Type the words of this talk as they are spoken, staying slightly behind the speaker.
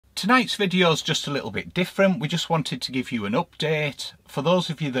Tonight's video is just a little bit different. We just wanted to give you an update. For those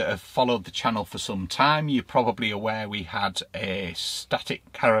of you that have followed the channel for some time, you're probably aware we had a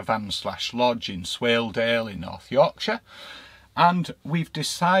static caravan / lodge in Swaledale in North Yorkshire, and we've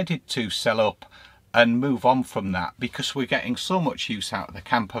decided to sell up and move on from that because we're getting so much use out of the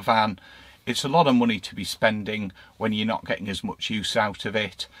camper van. It's a lot of money to be spending when you're not getting as much use out of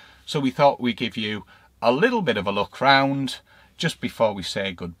it. So we thought we'd give you a little bit of a look round just before we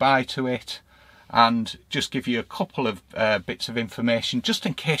say goodbye to it, and just give you a couple of bits of information just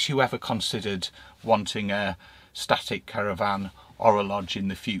in case you ever considered wanting a static caravan or a lodge in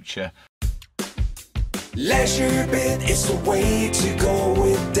the future. LeisureBit is the way to go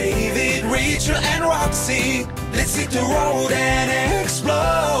with David, Rachel and Roxy. Let's hit the road and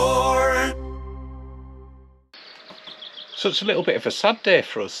explore. So it's a little bit of a sad day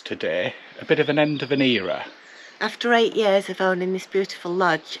for us today, a bit of an end of an era. After 8 years of owning this beautiful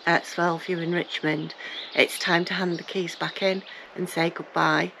lodge at Swaleview in Richmond, it's time to hand the keys back in and say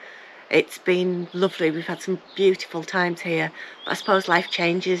goodbye. It's been lovely, we've had some beautiful times here, but I suppose life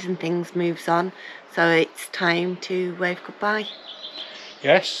changes and things moves on, so it's time to wave goodbye.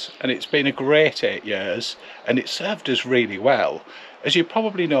 Yes, and it's been a great 8 years, and it served us really well. As you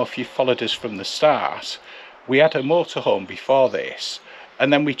probably know if you followed us from the start, we had a motorhome before this,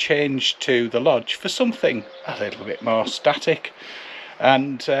 and then we changed to the lodge for something a little bit more static.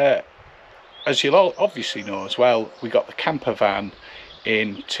 And as you'll all obviously know as well, we got the camper van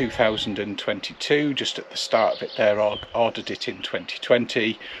in 2022, just at the start of it there, ordered it in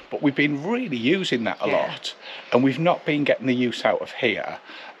 2020, but we've been really using that a lot, and we've not been getting the use out of here.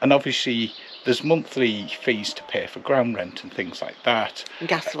 And obviously there's monthly fees to pay for ground rent and things like that. And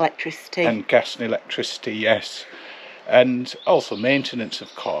gas, electricity. And gas and electricity, yes. And also maintenance,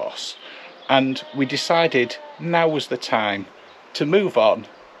 of course. And we decided now was the time to move on,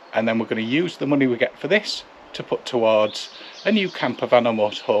 and then we're going to use the money we get for this to put towards a new camper van or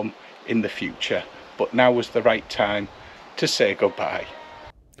motorhome in the future. But now was the right time to say goodbye.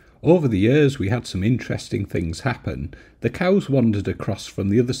 Over the years we had some interesting things happen. The cows wandered across from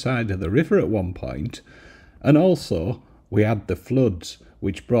the other side of the river at one point, and also we had the floods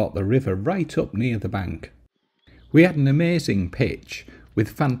which brought the river right up near the bank. We had an amazing pitch with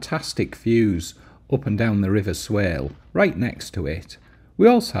fantastic views up and down the River Swale, right next to it. We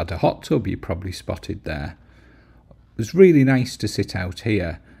also had a hot tub you probably spotted there. It was really nice to sit out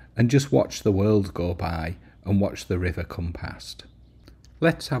here and just watch the world go by and watch the river come past.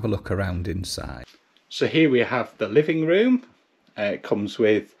 Let's have a look around inside. So here we have the living room. It comes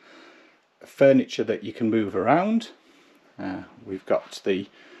with furniture that you can move around. We've got a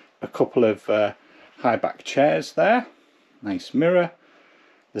couple of high back chairs there, nice mirror.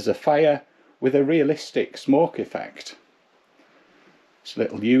 There's a fire with a realistic smoke effect. There's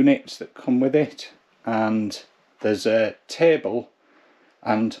little units that come with it, and there's a table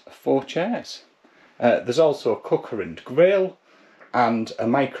and 4 chairs. There's also a cooker and grill, and a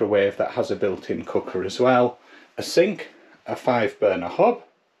microwave that has a built-in cooker as well, a sink, a 5-burner hob,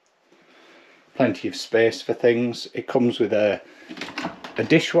 plenty of space for things. It comes with a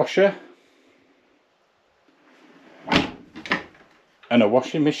dishwasher and a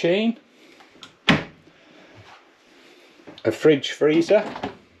washing machine, a fridge freezer,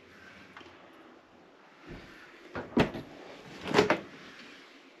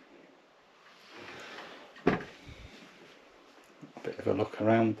 a bit of a look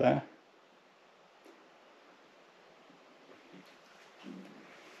around there.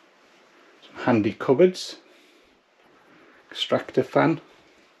 Some handy cupboards, extractor fan.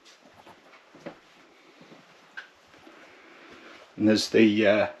 And there's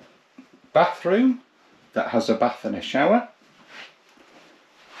the bathroom that has a bath and a shower,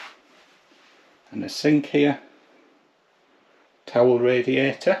 and a sink here, towel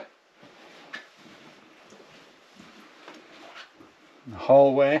radiator, the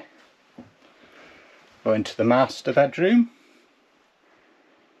hallway going to the master bedroom.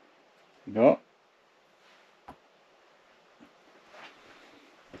 There you go.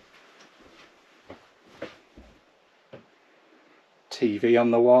 TV on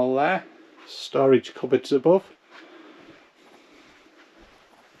the wall there, storage cupboards above.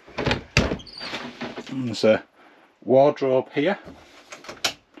 And there's a wardrobe here.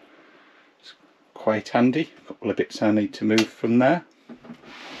 It's quite handy. A couple of bits I need to move from there.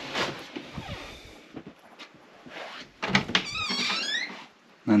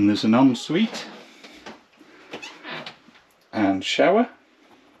 And there's an ensuite and shower.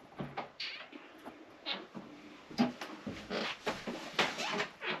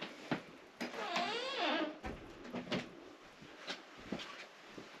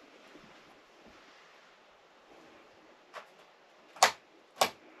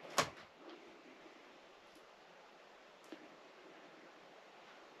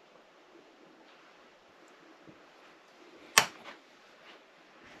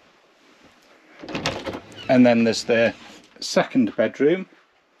 And then there's the second bedroom,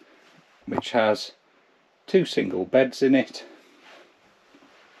 which has 2 single beds in it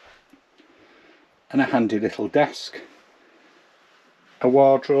and a handy little desk, a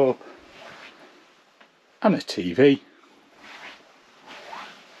wardrobe and a TV.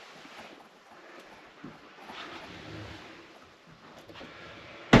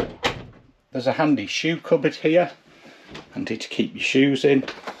 There's a handy shoe cupboard here, handy to keep your shoes in.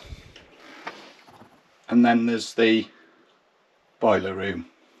 And then there's the boiler room.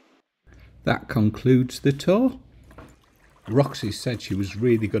 That concludes the tour. Roxy said she was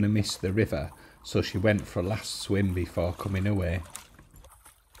really going to miss the river, so she went for a last swim before coming away.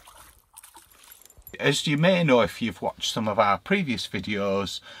 As you may know if you've watched some of our previous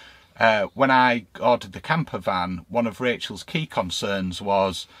videos, when I ordered the camper van, one of Rachel's key concerns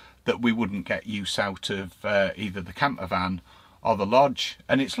was that we wouldn't get use out of either the camper van or the lodge,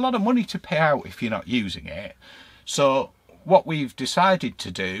 and it's a lot of money to pay out if you're not using it. So what we've decided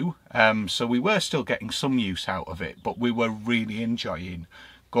to do, so we were still getting some use out of it, but we were really enjoying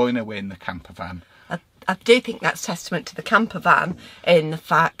going away in the camper van. I do think that's testament to the camper van in the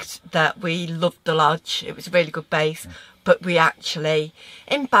fact that we loved the lodge. It was a really good base, but we actually,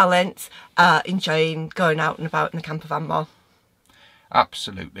 in balance, are enjoying going out and about in the camper van more.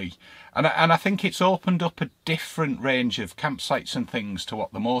 Absolutely. And I think it's opened up a different range of campsites and things to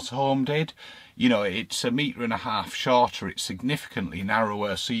what the motorhome did. You know, it's 1.5 meters shorter, it's significantly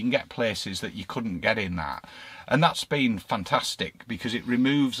narrower, so you can get places that you couldn't get in that. And that's been fantastic because it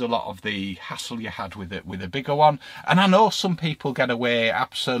removes a lot of the hassle you had with it with a bigger one. And I know some people get away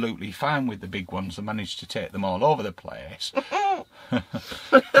absolutely fine with the big ones and manage to take them all over the place.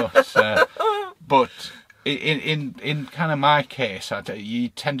 but in kind of my case, you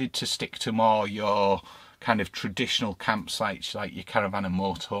tended to stick to more your kind of traditional campsites like your Caravan and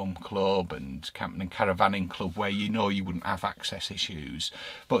Motorhome Club and Camping and Caravanning Club, where you know you wouldn't have access issues.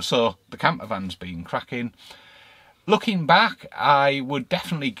 But so the camper van's been cracking. Looking back, I would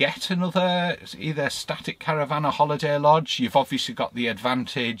definitely get another either static caravan or holiday lodge. You've obviously got the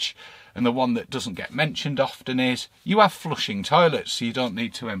advantage, and the one that doesn't get mentioned often is you have flushing toilets, so you don't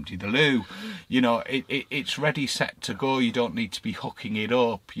need to empty the loo. You know, it's ready, set to go. You don't need to be hooking it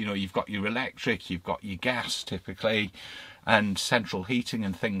up. You know, you've got your electric, you've got your gas typically, and central heating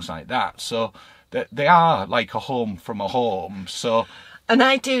and things like that. So they are like a home from a home. So. And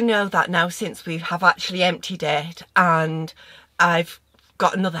I do know that now, since we have actually emptied it, and I've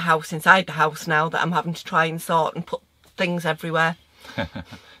got another house inside the house now that I'm having to try and sort and put things everywhere.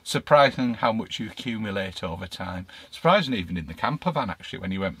 Surprising how much you accumulate over time. Surprising even in the camper van, actually,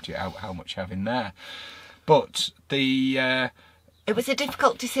 when you empty it out, how much you have in there. But it was a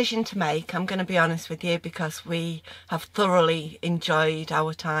difficult decision to make, I'm going to be honest with you, because we have thoroughly enjoyed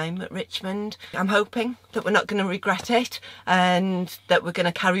our time at Richmond. I'm hoping that we're not going to regret it and that we're going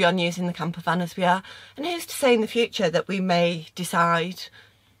to carry on using the camper van as we are. And who's to say in the future that we may decide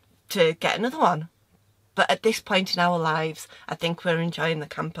to get another one? But at this point in our lives, I think we're enjoying the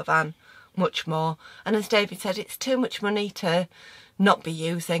camper van much more. And as David said, it's too much money to not be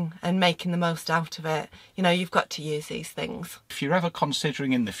using and making the most out of it. You know, you've got to use these things. If you're ever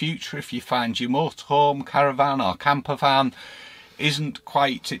considering in the future, if you find your motorhome, caravan or camper van isn't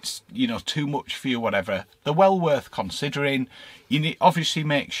quite, it's, you know, too much for you, whatever, they're well worth considering. You need, obviously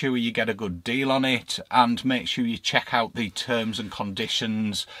make sure you get a good deal on it, and make sure you check out the terms and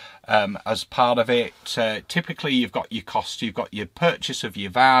conditions as part of it. Typically you've got your cost, you've got your purchase of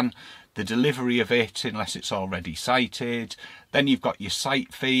your van, the delivery of it unless it's already sited, then you've got your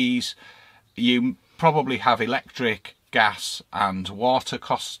site fees, you probably have electric, gas and water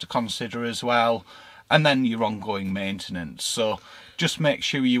costs to consider as well, and then your ongoing maintenance. So just make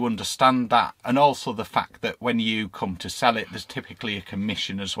sure you understand that, and also the fact that when you come to sell it, there's typically a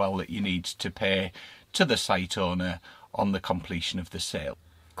commission as well that you need to pay to the site owner on the completion of the sale.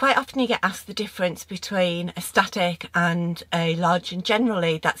 Quite often you get asked the difference between a static and a lodge, and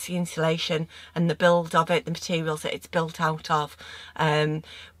generally that's the insulation and the build of it, the materials that it's built out of.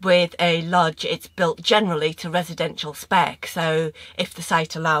 With a lodge, it's built generally to residential spec, so if the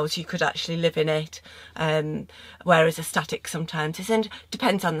site allows, you could actually live in it, whereas a static sometimes isn't.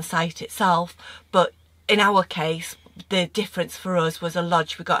 Depends on the site itself, but in our case, the difference for us was a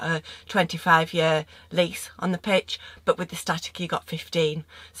lodge. We got a 25-year lease on the pitch, but with the static you got 15,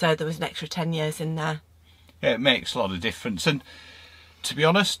 so there was an extra 10 years in there. Yeah, it makes a lot of difference. And to be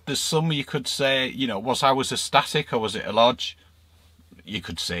honest, there's some you could say, you know, was a static or was it a lodge? You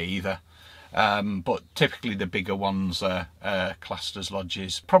could say either. but typically the bigger ones are classed as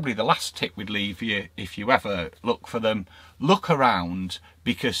lodges. Probably the last tip we'd leave you, if you ever look for them, look around,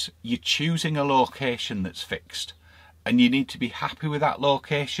 because you're choosing a location that's fixed and you need to be happy with that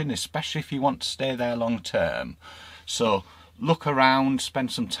location, especially if you want to stay there long term. So look around,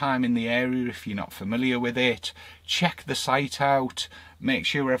 spend some time in the area if you're not familiar with it, check the site out, make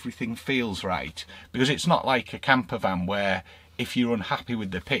sure everything feels right, because it's not like a camper van where if you're unhappy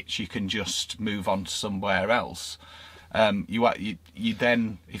with the pitch you can just move on to somewhere else. You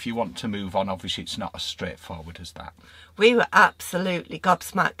then, if you want to move on, obviously it's not as straightforward as that. We were absolutely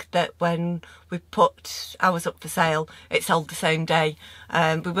gobsmacked that when we put ours up for sale, it sold the same day.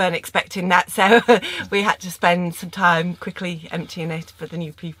 We weren't expecting that, so we had to spend some time quickly emptying it for the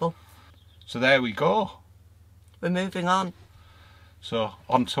new people. So there we go. We're moving on. So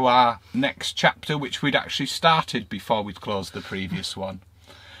on to our next chapter, which we'd actually started before we'd closed the previous one.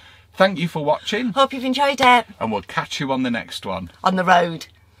 Thank you for watching. Hope you've enjoyed it. And we'll catch you on the next one. On the road.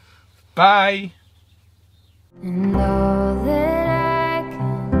 Bye. And all this